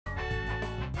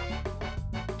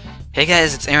Hey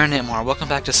guys, it's Aaronitmar. Welcome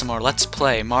back to some more Let's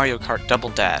Play Mario Kart Double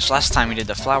Dash. Last time we did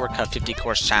the Flower Cup 50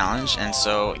 Course Challenge, and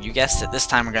so you guessed it, this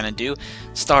time we're going to do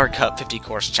Star Cup 50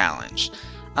 Course Challenge.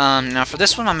 Now for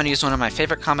this one I'm going to use one of my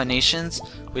favorite combinations,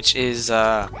 which is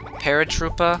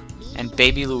Paratroopa and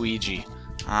Baby Luigi.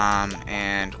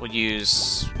 And we'll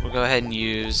go ahead and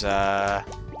use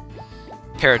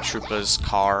Paratroopa's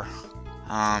car.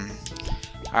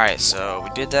 Alright, so we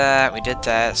did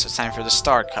that, so it's time for the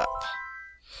Star Cup.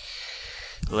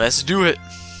 Let's do it!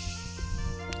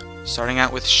 Starting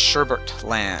out with Sherbet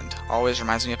Land. Always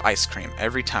reminds me of ice cream,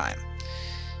 every time.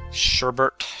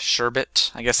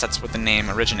 Sherbet. I guess that's what the name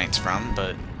originates from,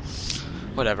 but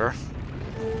whatever.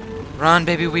 Run,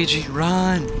 baby Luigi,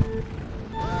 run!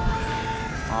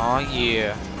 Aw,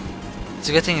 yeah. It's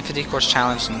a good thing in 50 Course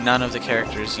Challenge none of the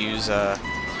characters use,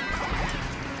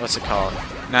 what's it called?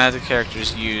 None of the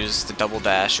characters use the double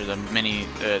dash or the mini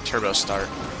turbo start.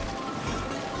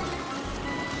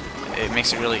 It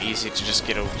makes it really easy to just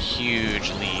get a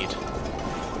huge lead.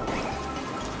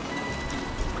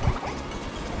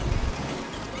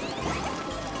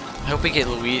 I hope we get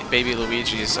Baby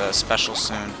Luigi's special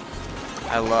soon.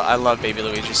 I love Baby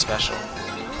Luigi's special.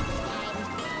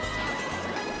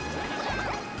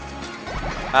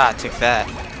 Ah, take that.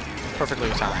 Perfectly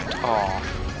timed. Aw.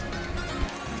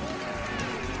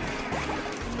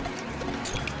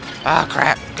 Ah,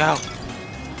 crap. Go.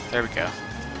 There we go.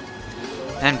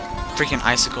 And freaking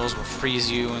icicles will freeze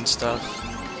you and stuff.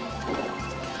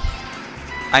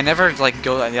 I never like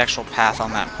go the actual path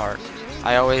on that part.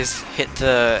 I always hit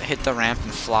the ramp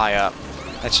and fly up.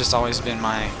 That's just always been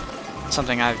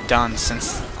something I've done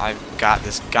since I've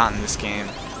gotten this game.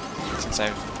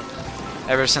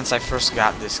 Ever since I first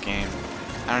got this game.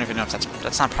 I don't even know if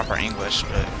that's not proper English,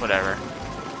 but whatever.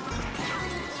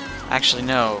 Actually,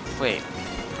 no. Wait.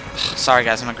 Sorry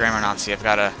guys, I'm a grammar Nazi. I've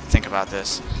got to think about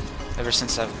this. Ever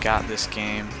since I've got this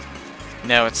game.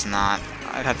 No, it's not.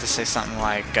 I'd have to say something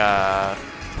like,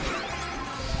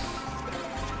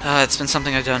 it's been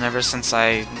something I've done ever since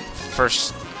I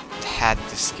first had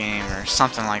this game, or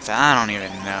something like that. I don't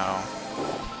even know.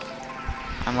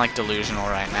 I'm like delusional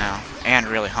right now. And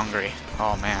really hungry.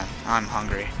 Oh man, I'm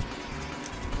hungry.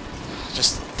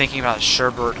 Just thinking about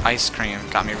sherbet ice cream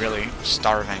got me really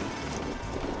starving.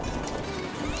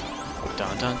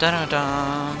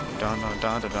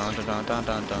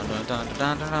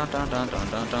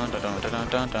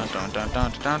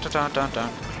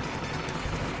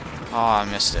 Oh, I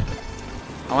missed it.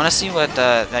 I want to see what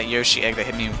that Yoshi egg that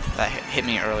hit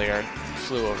me earlier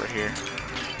flew over here.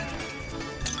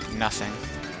 Nothing.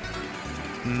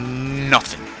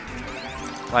 Nothing.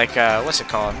 Like what's it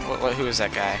called? Who is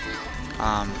that guy?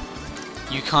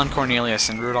 Yukon Cornelius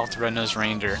and Rudolph the Red-Nosed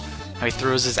Reindeer. How he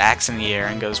throws his axe in the air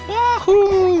and goes,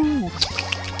 wahoo!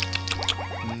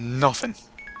 Nothing.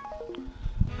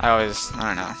 I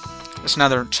don't know. It's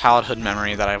another childhood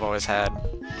memory that I've always had.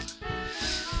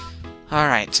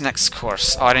 Alright, next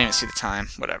course. Oh, I didn't even see the time.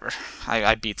 Whatever.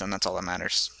 I beat them, that's all that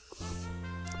matters.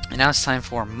 And now it's time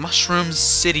for Mushroom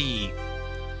City.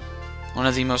 One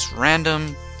of the most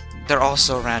random... They're all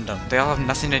so random. They all have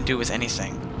nothing to do with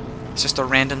anything. It's just a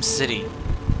random city.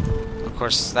 Of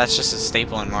course, that's just a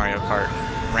staple in Mario Kart.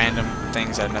 Random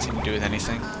things that have nothing to do with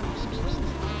anything.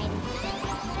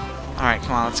 Alright,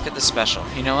 come on, let's get this special.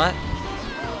 You know what?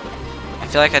 I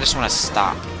feel like I just want to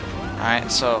stop.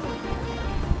 Alright, so...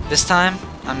 This time,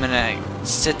 I'm gonna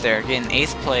sit there, get in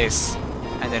 8th place,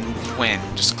 and then win.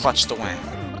 Just clutch the win.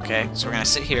 Okay, so we're gonna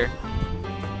sit here.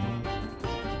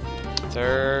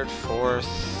 3rd, 4th,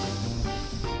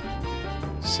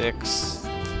 6th,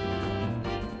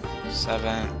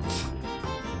 7th,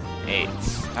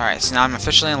 8th. Alright, so now I'm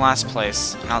officially in last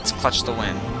place. Now let's clutch the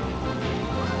win.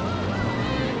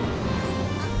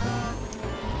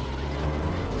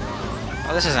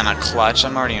 Oh, this isn't a clutch.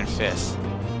 I'm already in 5th.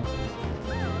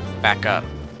 Back up.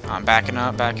 I'm backing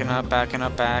up.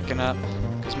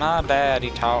 Because my daddy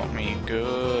taught me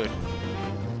good.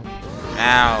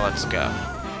 Now let's go.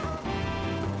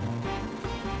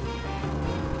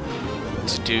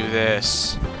 Let's do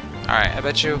this. Alright, I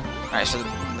bet you... Alright, so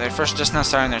they're just now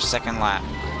starting their 2nd lap.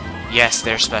 Yes,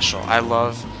 they're special. I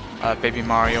love Baby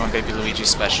Mario and Baby Luigi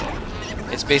special.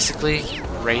 It's basically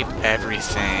rape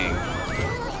everything.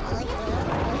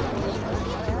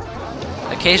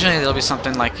 Occasionally there'll be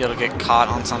something like you'll get caught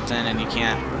on something and you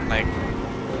can't, like,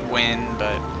 win,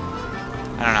 but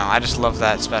I don't know. I just love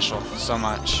that special so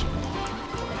much.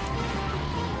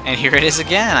 And here it is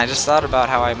again. I just thought about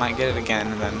how I might get it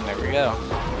again, and then there we go.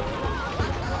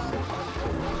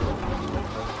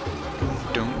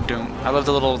 I love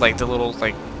the little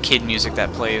kid music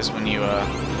that plays when you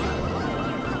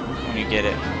get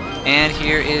it. And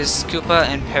here is Koopa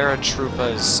and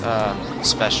Paratroopa's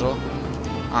special.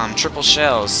 Triple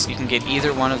shells. You can get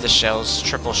either one of the shells,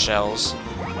 triple shells.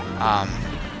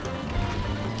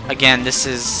 Again,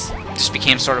 this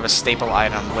became sort of a staple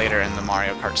item later in the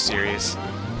Mario Kart series.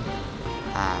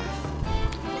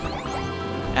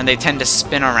 And they tend to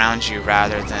spin around you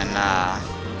rather than,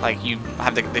 like, you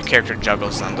have the character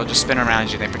juggles them. They'll just spin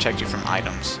around you, they protect you from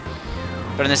items.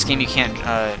 But in this game, you can't,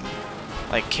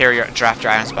 like, draft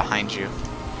your items behind you.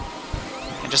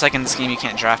 And just like in this game, you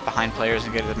can't draft behind players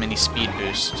and get a mini speed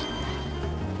boost.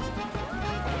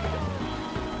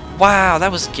 Wow,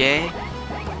 that was gay.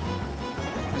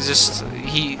 It's just,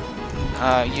 he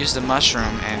used the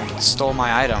mushroom and stole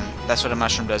my item. That's what a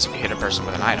mushroom does if you hit a person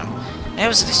with an item. And he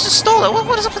just stole it.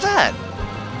 What is up with that?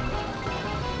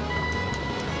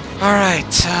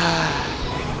 Alright.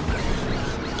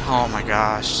 Oh my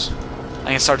gosh. I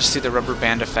can start to see the rubber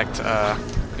band effect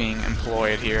being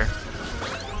employed here.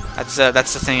 That's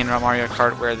the thing in Mario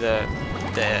Kart where the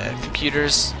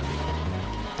computers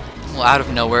will out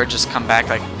of nowhere just come back,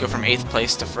 like go from 8th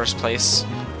place to 1st place,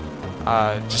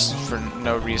 just for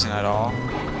no reason at all.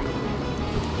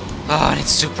 Oh, and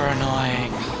it's super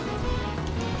annoying.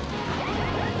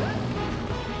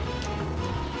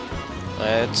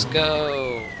 Let's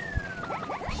go.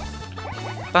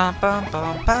 Bum, bum,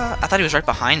 bum, bum. I thought he was right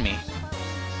behind me.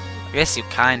 I guess he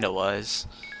kinda was.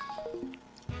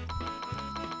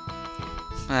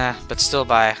 But still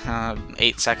by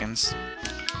 8 seconds.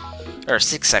 Or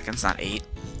 6 seconds, not 8.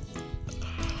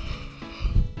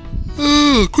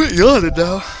 Oh, quit yawning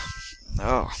now.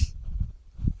 Oh.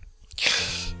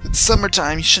 It's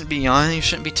summertime, you shouldn't be yawning, you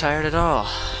shouldn't be tired at all.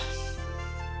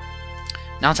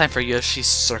 Now time for Yoshi's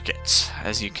Circuit,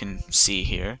 as you can see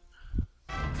here.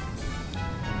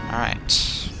 Alright.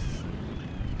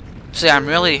 So yeah, I'm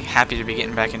really happy to be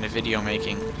getting back into video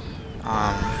making.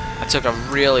 I took a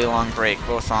really long break,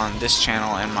 both on this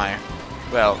channel and my...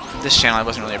 Well, this channel it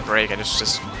wasn't really a break, it was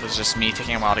just me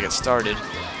taking a while to get started.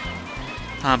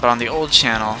 But on the old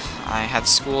channel, I had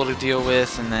school to deal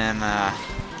with, and then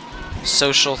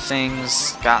social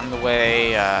things got in the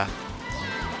way.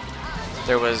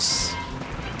 There was...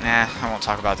 Nah, I won't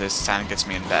talk about this. It kind of gets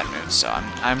me in a bad mood. So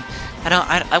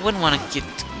I wouldn't want to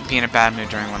be in a bad mood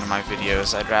during one of my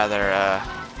videos. I'd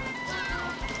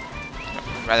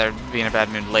rather be in a bad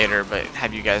mood later, but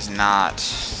have you guys not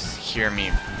hear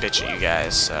me bitch at you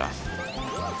guys. So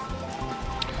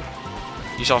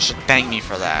you all should thank me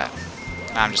for that.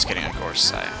 Nah, I'm just kidding, of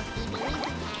course.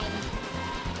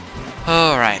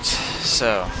 Alright,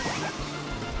 so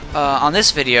on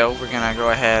this video, we're gonna go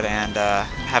ahead and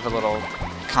have a little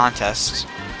contest.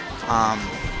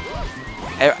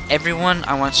 Everyone,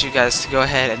 I want you guys to go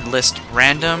ahead and list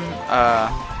random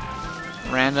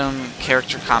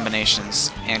character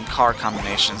combinations and car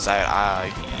combinations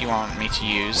that you want me to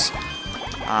use,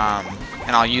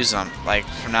 and I'll use them. Like,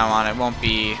 from now on, it won't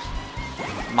be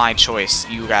my choice,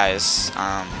 you guys.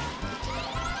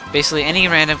 Basically, any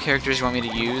random characters you want me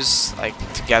to use, like,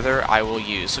 together, I will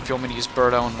use. So if you want me to use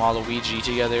Birdo and Waluigi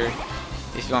together,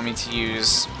 if you want me to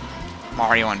use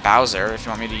Mario and Bowser, if you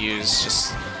want me to use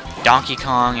just Donkey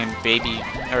Kong and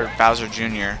Bowser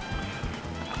Jr.,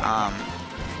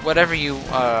 whatever you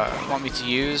want me to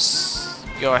use,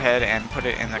 go ahead and put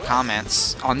it in the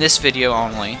comments on this video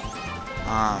only,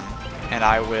 and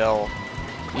I will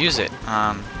use it.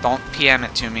 Don't PM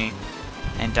it to me,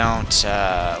 and don't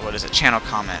channel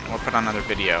comment or put on another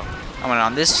video. I want it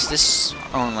on this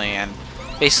only, and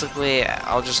basically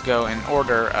I'll just go in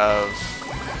order of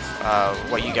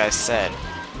what you guys said.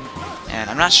 And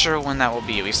I'm not sure when that will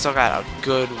be. We still got a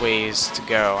good ways to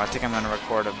go. I think I'm going to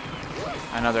record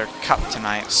another cup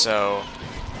tonight, so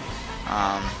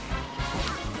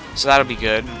that'll be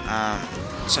good.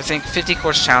 So I think 50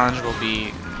 course challenge will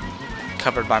be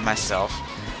covered by myself,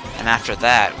 and after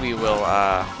that we will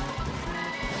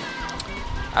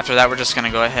we're just gonna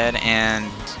go ahead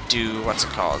and do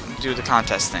do the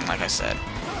contest thing, like I said.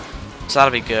 So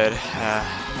that'll be good.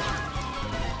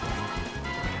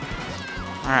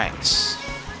 Alright,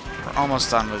 we're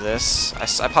almost done with this.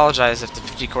 I apologize if the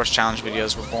 50 course challenge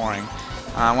videos were boring.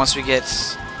 Once we get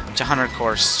to 100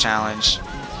 course challenge,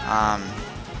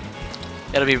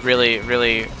 it'll be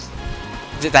really,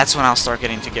 that's when I'll start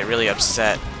getting to get really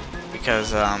upset,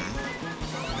 because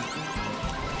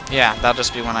yeah, that'll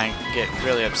just be when I get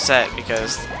really upset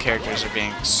because the characters are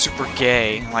being super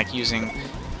gay, like using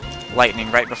lightning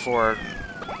right before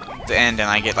the end, and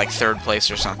I get like 3rd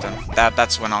place or something.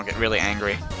 That's when I'll get really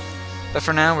angry. But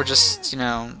for now, we're just,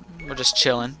 we're just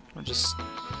chilling.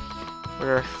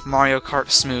 We're Mario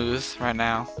Kart smooth right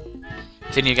now.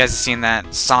 If any of you guys have seen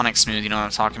that Sonic smooth, you know what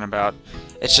I'm talking about.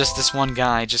 It's just this one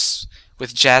guy just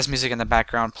with jazz music in the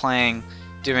background playing,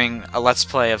 doing a let's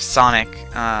play of Sonic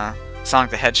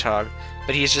the Hedgehog,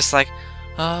 but he's just like,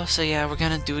 oh, so yeah, we're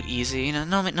gonna do it easy, you know,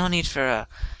 no need for a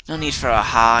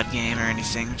hard game or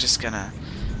anything. We're just gonna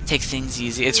take things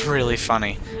easy. It's really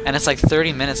funny, and it's like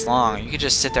 30 minutes long. You could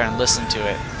just sit there and listen to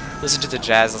it, listen to the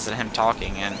jazz, listen to him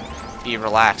talking, and be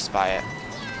relaxed by it.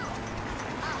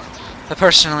 But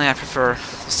personally, I prefer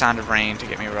the sound of rain to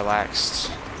get me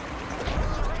relaxed.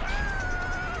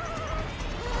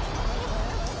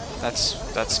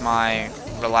 That's my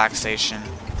relaxation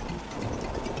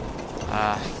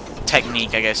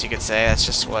technique, I guess you could say. That's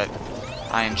just what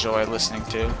I enjoy listening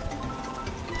to.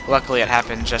 Luckily, it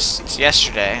happened just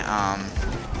yesterday,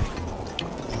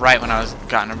 right when I was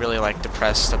gotten a really like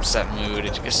depressed, upset mood.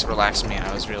 It just relaxed me, and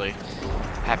I was really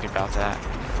happy about that.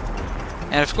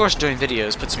 And of course, doing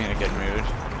videos puts me in a good mood.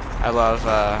 I love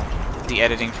the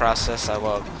editing process.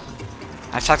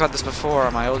 I've talked about this before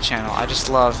on my old channel. I just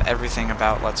love everything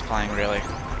about Let's Playing, really.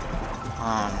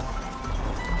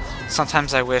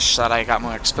 Sometimes I wish that I got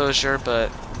more exposure, but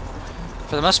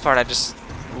for the most part, I just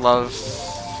love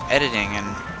editing,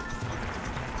 and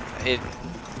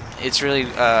it's really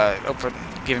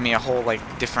giving me a whole like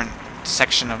different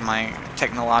section of my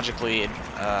technologically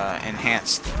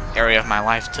enhanced area of my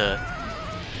life to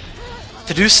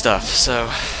do stuff. So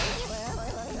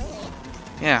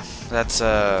yeah, that's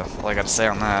all I got to say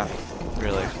on that,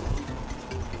 really.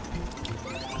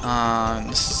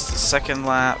 This is the second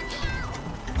lap.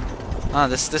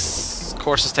 This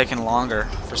course is taking longer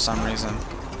for some reason.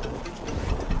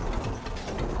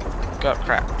 Go,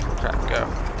 crap, go.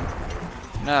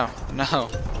 No.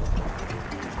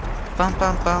 Bum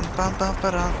bum bum bum bum bum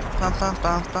bum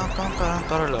bum bum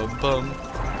bum bum.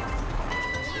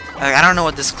 I don't know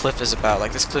what this cliff is about.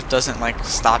 Like, this cliff doesn't like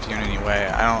stop you in any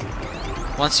way.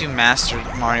 Once you master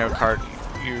Mario Kart,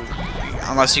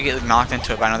 unless you get knocked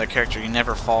into it by another character, you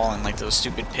never fall in like those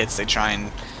stupid pits they try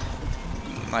and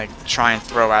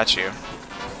throw at you.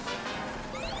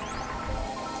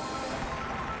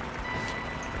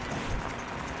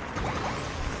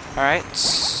 Alright.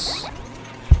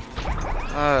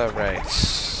 I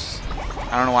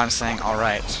don't know why I'm saying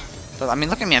alright. But I mean,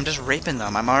 look at me, I'm just raping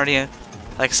them. I'm already,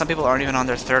 like, some people aren't even on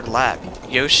their third lap.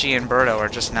 Yoshi and Birdo are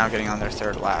just now getting on their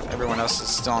third lap. Everyone else is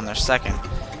still on their second.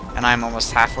 And I'm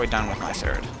almost halfway done with my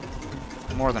third.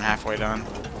 More than halfway done.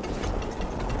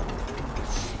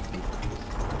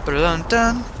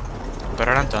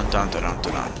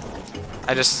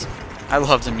 I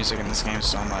love the music in this game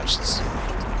so much. It's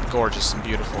gorgeous and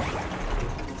beautiful.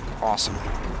 Awesome.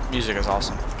 Music is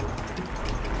awesome.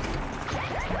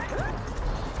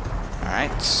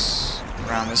 Alright.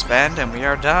 Around this bend and we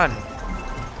are done.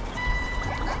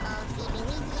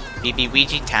 BB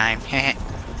Ouija time.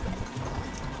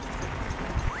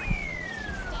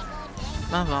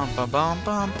 Bum bum bum bum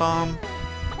bum bum.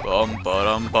 Bum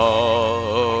ba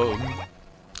bum.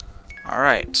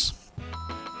 Alright.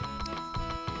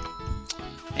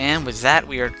 And with that,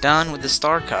 we are done with the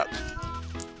Star Cup.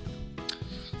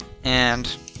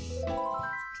 And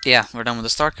yeah, we're done with the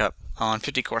Star Cup on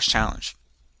 50 Course Challenge.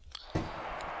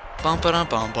 Bum ba dum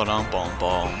bum ba dum bum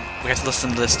bum. We have to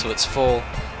listen to this to its full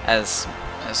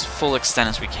full extent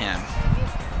as we can.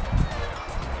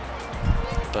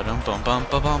 Ba dum bum bum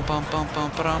ba bum bum bum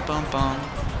bum ba dum bum bum.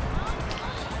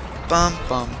 Bum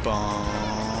bum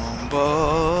bum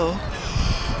ba.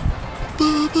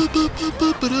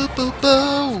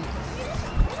 Bow,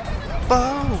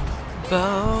 bow,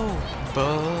 bow,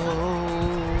 bow.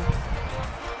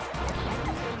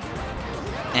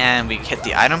 And we hit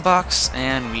the item box,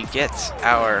 and we get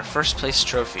our first place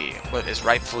trophy, what is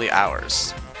rightfully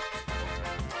ours.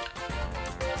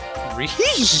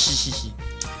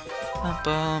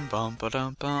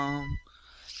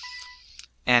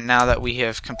 And now that we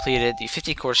have completed the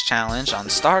 50 Course Challenge on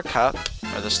Star Cup,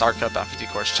 or the Star Cup on 50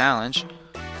 Course Challenge,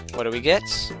 what do we get?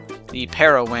 The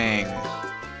Para-Wing.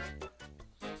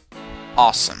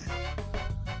 Awesome.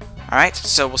 Alright,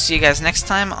 so we'll see you guys next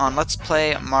time on Let's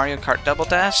Play Mario Kart Double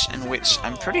Dash, in which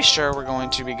I'm pretty sure we're going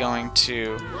to be going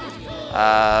to,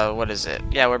 what is it?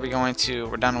 Yeah, we're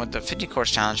done with the 50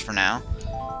 Course Challenge for now.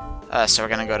 So we're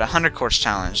going to go to 100 Course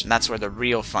Challenge, and that's where the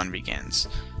real fun begins.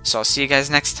 So I'll see you guys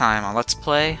next time on Let's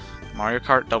Play Mario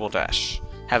Kart Double Dash.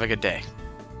 Have a good day.